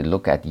that we're going to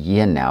look at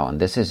here now,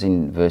 and this is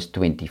in verse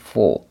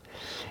 24.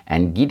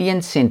 And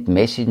Gideon sent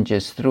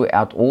messengers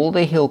throughout all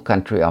the hill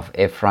country of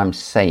Ephraim,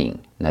 saying,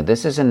 now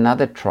this is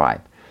another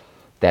tribe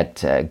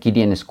that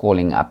Gideon is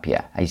calling up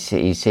here.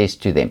 He says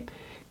to them,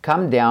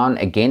 come down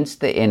against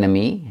the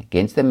enemy,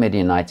 against the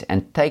Midianites,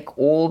 and take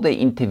all the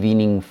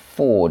intervening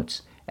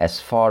fords as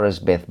far as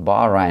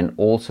Beth-bara and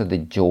also the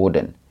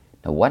Jordan.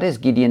 Now what is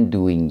Gideon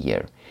doing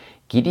here?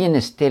 Gideon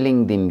is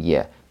telling them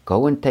here,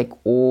 go and take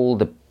all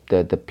the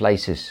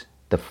places,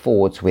 the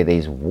fords where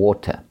there's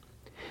water.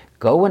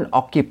 Go and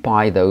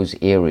occupy those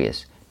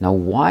areas. Now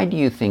why do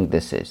you think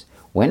this is?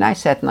 When I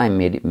sat and I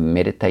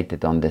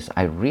meditated on this,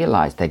 I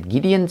realized that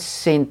Gideon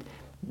sent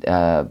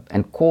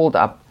and called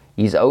up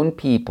his own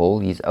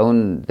people,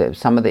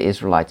 some of the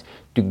Israelites,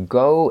 to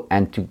go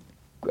and to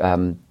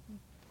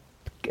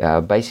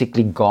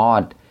basically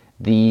guard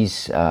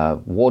these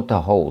water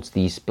holes,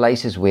 these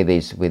places where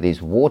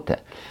there's water,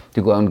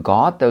 to go and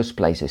guard those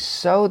places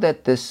so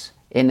that this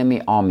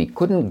enemy army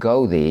couldn't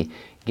go there,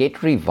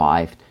 get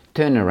revived,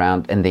 turn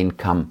around and then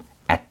come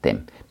at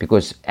them.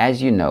 Because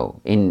as you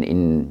know,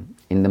 in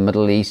the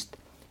Middle East,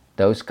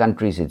 those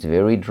countries, it's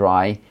very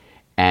dry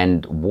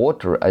and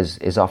water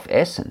is of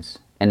essence.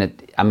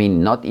 And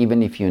not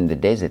even if you're in the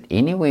desert,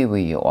 anywhere where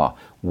you are,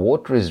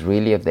 water is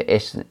really of the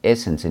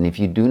essence. And if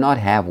you do not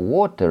have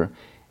water,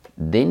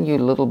 then you're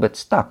a little bit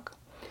stuck.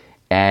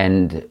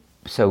 And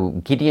so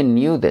Gideon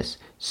knew this.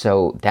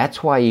 So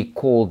that's why he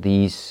called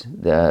this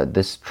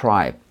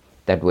tribe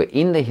that were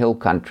in the hill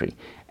country,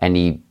 and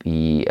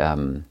he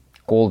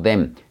called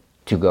them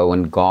to go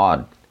and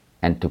guard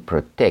and to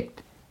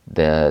protect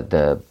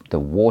the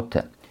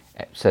water,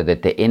 so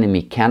that the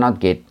enemy cannot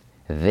get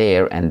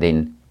there and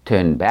then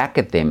turn back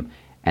at them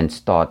and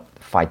start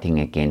fighting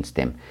against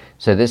them.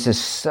 So this is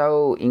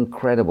so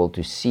incredible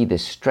to see the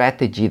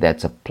strategy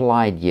that's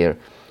applied here.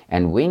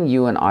 And when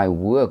you and I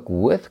work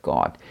with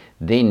God,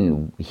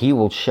 then He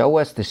will show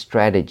us the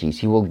strategies.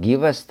 He will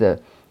give us the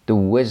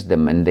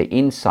wisdom and the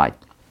insight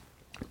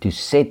to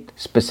set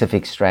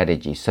specific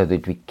strategies so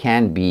that we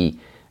can be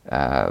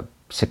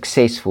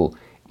successful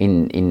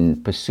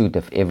in pursuit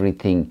of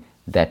everything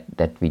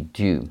that we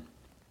do.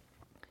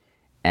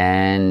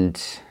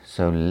 And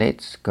so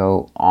let's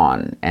go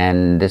on.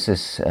 And this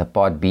is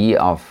part B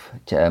of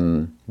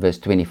verse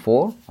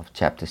 24 of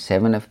chapter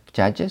 7 of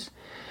Judges.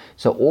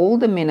 So all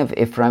the men of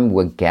Ephraim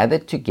were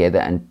gathered together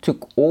and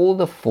took all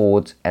the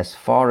fords as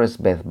far as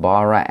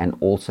Beth-bara and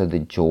also the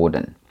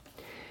Jordan.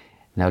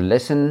 Now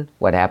listen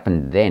what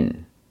happened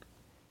then.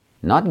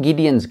 Not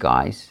Gideon's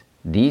guys,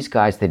 these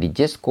guys that he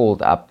just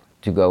called up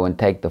to go and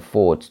take the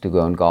fords, to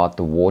go and guard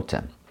the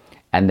water.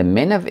 And the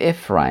men of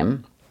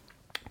Ephraim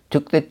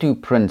took the two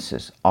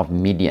princes of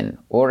Midian,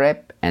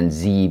 Oreb and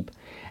Zeb,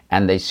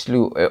 and they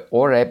slew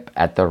Oreb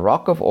at the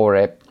rock of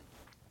Oreb,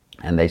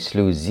 and they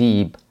slew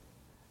Zeb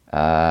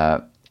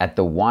at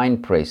the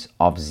winepress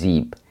of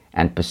Zeb,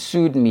 and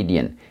pursued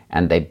Midian,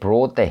 and they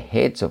brought the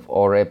heads of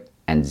Oreb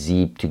and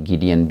Zeb to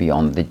Gideon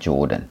beyond the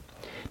Jordan.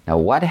 Now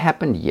what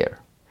happened here?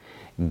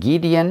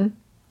 Gideon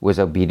was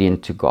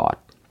obedient to God.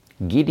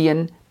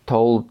 Gideon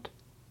told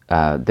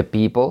the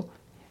people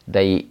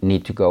they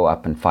need to go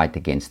up and fight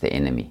against the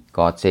enemy.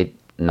 God said,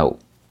 no,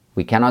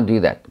 we cannot do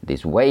that.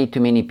 There's way too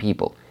many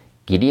people.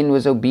 Gideon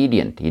was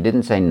obedient. He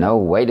didn't say, no,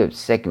 wait a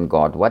second,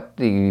 God, what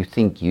do you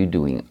think you're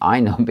doing? I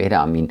know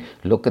better.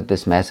 Look at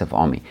this massive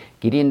army.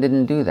 Gideon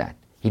didn't do that.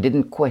 He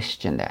didn't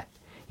question that.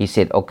 He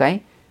said,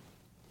 okay,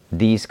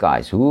 these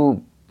guys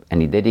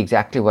and he did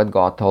exactly what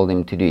God told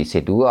him to do. He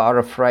said, who are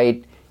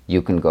afraid,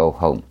 you can go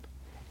home.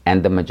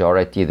 And the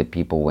majority of the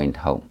people went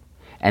home.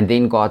 And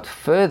then God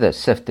further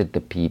sifted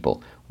the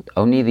people,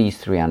 only these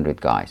 300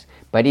 guys.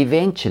 But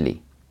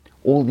eventually,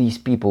 all these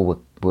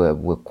people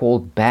were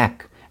called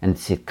back and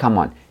said, come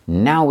on,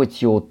 now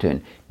it's your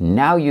turn.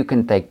 Now you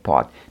can take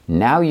part.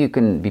 Now you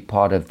can be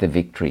part of the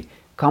victory.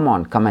 Come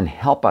on, come and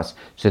help us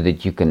so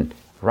that you can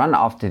run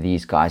after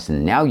these guys,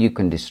 and now you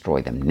can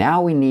destroy them.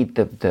 Now we need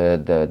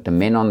the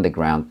men on the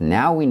ground.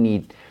 Now we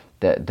need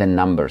the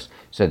numbers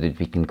so that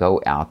we can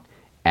go out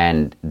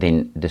and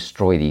then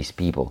destroy these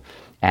people.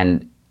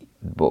 And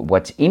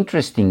what's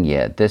interesting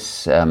here,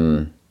 this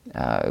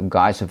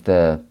guys of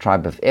the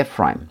tribe of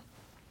Ephraim,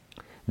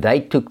 they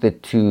took the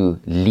two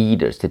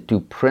leaders, the two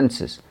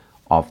princes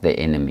of the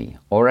enemy,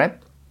 Oreb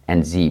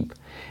and Zeb.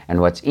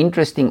 And what's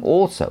interesting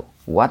also,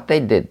 what they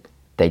did,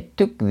 they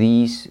took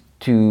these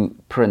two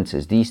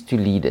princes, these two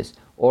leaders,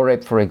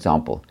 Oreb, for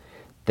example,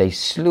 they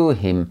slew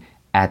him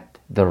at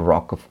the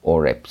rock of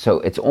Oreb. So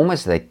it's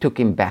almost they took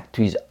him back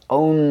to his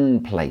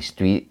own place,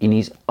 in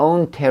his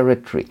own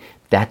territory.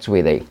 That's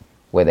where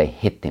they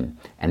hit him,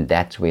 and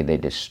that's where they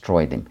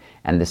destroyed him.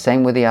 And the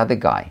same with the other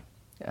guy,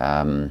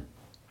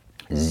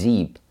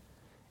 Zeb.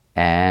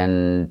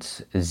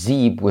 And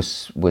Zeb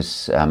was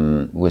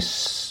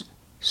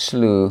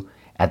slew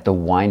at the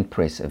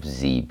winepress of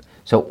Zeb.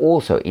 So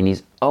also in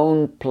his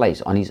own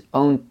place, on his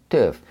own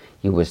turf,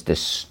 he was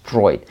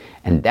destroyed.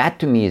 And that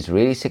to me is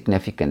really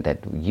significant, that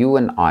you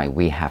and I,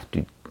 we have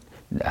to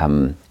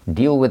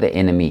deal with the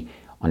enemy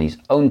on his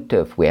own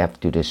turf. We have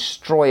to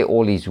destroy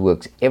all his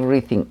works,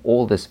 everything,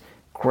 all this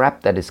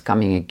crap that is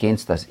coming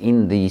against us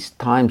in these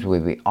times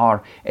where we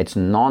are. It's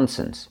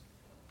nonsense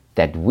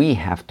that we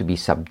have to be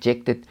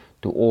subjected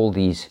to all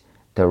these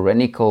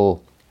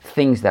tyrannical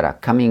things that are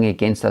coming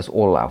against us.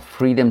 All our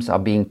freedoms are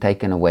being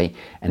taken away.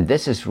 And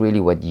this is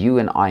really what you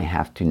and I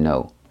have to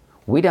know.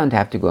 We don't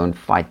have to go and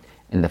fight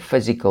in the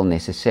physical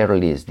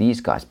necessarily as these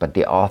guys, but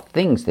there are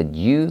things that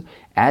you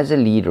as a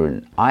leader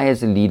and I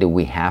as a leader,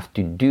 we have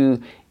to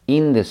do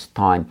in this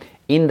time,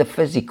 in the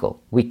physical.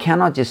 We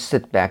cannot just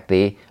sit back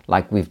there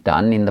like we've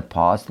done in the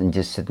past and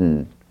just sit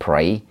and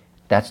pray.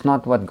 That's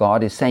not what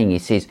God is saying. He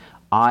says,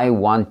 I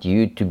want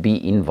you to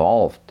be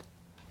involved.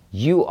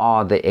 You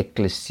are the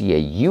ecclesia.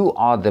 You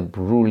are the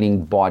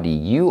ruling body.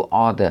 You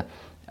are the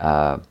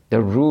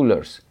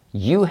rulers.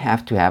 You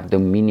have to have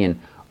dominion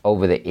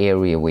over the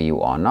area where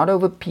you are, not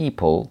over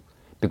people.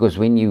 Because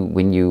when you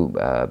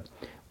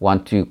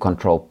want to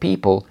control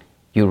people,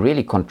 you're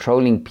really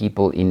controlling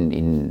people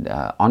in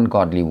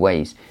ungodly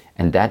ways,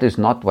 and that is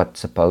not what's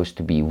supposed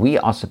to be. We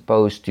are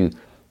supposed to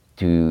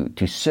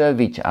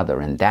serve each other,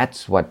 and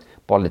that's what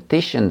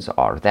politicians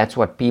are. That's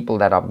what people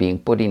that are being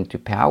put into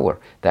power.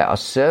 They are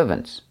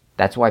servants.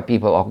 That's why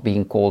people are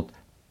being called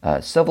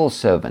civil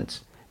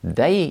servants.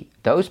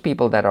 Those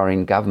people that are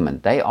in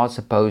government, they are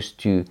supposed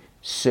to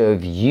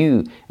serve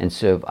you and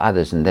serve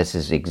others. And this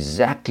is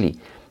exactly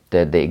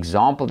the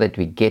example that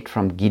we get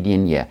from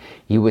Gideon here.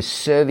 He was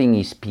serving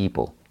his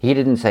people. He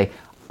didn't say,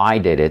 I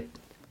did it.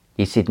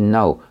 He said,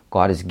 no,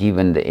 God has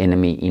given the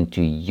enemy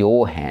into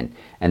your hand.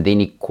 And then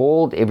he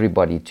called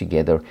everybody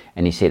together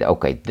and he said,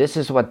 okay, this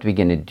is what we're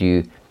going to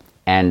do,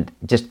 and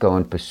just go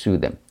and pursue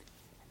them.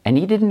 And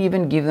he didn't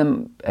even give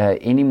them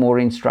any more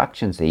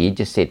instructions. He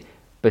just said,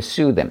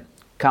 pursue them.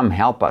 Come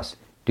help us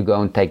to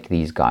go and take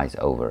these guys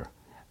over.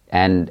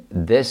 And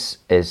this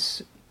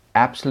is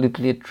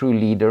absolutely a true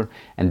leader.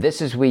 And this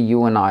is where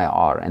you and I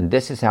are. And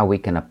this is how we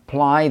can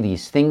apply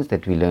these things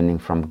that we're learning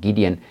from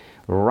Gideon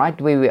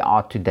right where we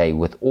are today,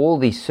 with all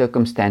these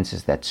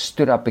circumstances that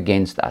stood up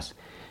against us.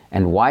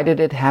 And why did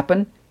it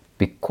happen?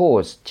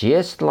 Because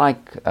just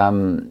like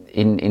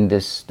in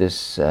this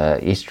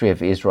history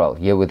of Israel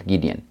here with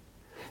Gideon,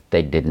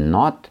 they did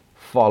not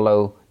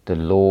follow the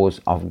laws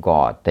of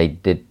God. They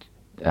did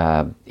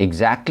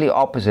exactly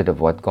opposite of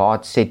what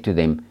God said to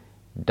them,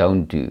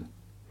 don't do.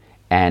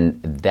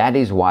 And that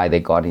is why they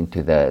got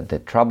into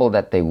the trouble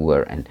that they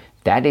were. And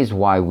that is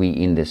why we're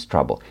in this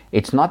trouble.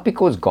 It's not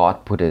because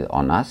God put it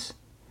on us,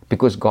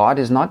 because God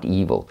is not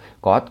evil.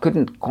 God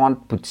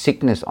can't put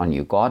sickness on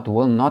you. God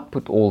will not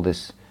put all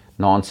this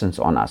nonsense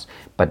on us.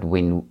 But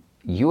when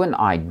you and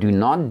I do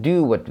not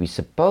do what we're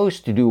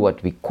supposed to do,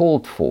 what we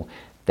called for,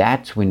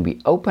 that's when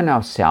we open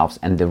ourselves,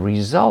 and the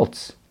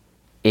results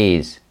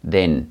is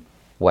then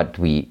what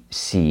we're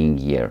seeing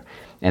here.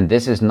 And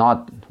this is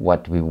not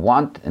what we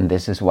want, and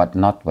this is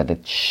not what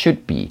it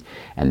should be.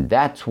 And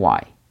that's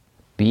why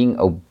being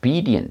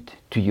obedient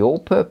to your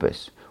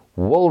purpose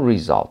will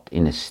result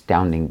in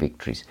astounding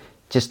victories,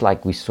 just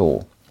like we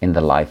saw in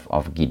the life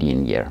of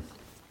Gideon here.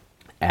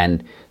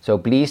 And so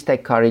please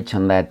take courage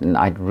on that, and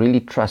I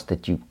really trust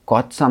that you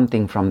got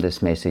something from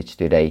this message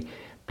today.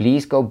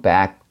 Please go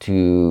back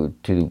to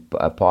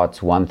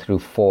parts 1 through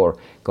 4.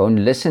 Go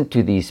and listen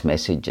to these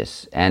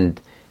messages and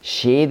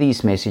Share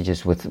these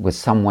messages with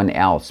someone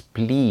else,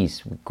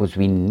 please, because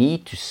we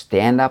need to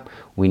stand up.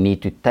 We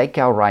need to take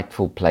our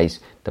rightful place,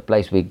 the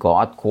place where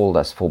God called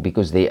us for,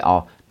 because there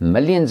are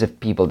millions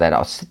of people that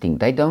are sitting.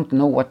 They don't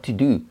know what to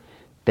do.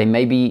 They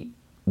may be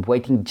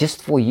waiting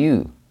just for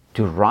you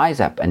to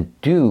rise up and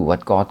do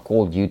what God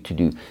called you to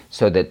do,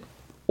 so that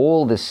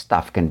all this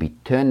stuff can be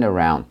turned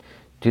around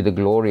to the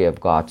glory of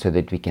God, so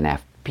that we can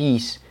have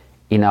peace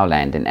in our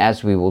land. And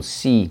as we will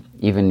see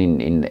even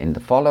in the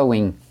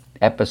following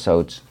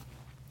episodes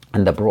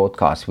and the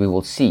broadcast, we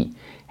will see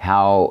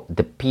how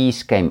the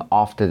peace came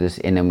after this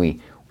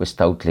enemy was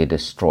totally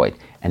destroyed.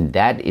 And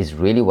that is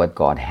really what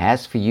God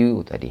has for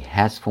you, that He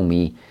has for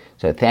me.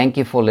 So thank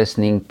you for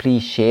listening.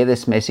 Please share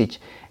this message.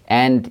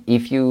 And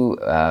if you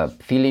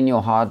feel in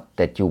your heart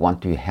that you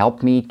want to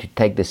help me to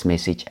take this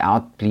message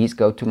out, please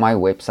go to my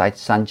website,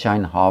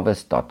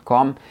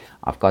 sunshineharvest.com.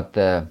 I've got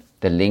the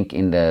link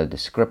in the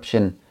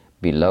description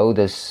below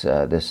this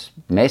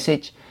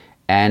message.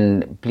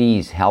 And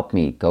please help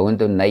me. Go and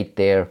donate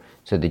there,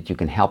 so that you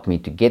can help me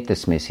to get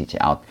this message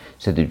out,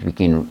 so that we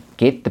can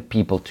get the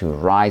people to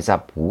rise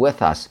up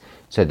with us,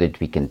 so that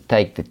we can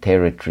take the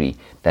territory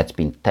that's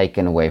been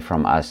taken away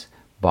from us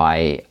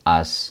by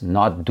us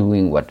not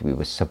doing what we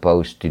were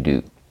supposed to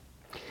do.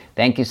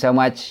 Thank you so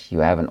much. You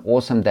have an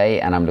awesome day,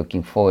 and I'm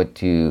looking forward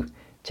to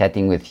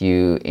chatting with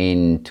you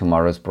in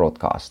tomorrow's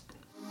broadcast.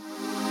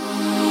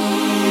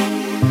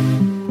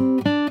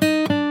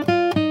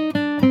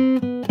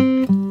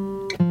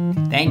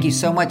 Thank you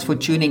so much for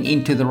tuning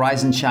into the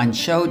Rise and Shine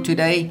show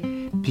today.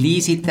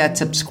 Please hit that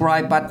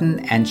subscribe button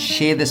and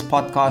share this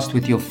podcast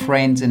with your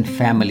friends and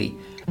family.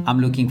 I'm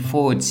looking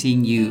forward to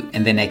seeing you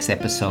in the next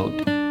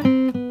episode.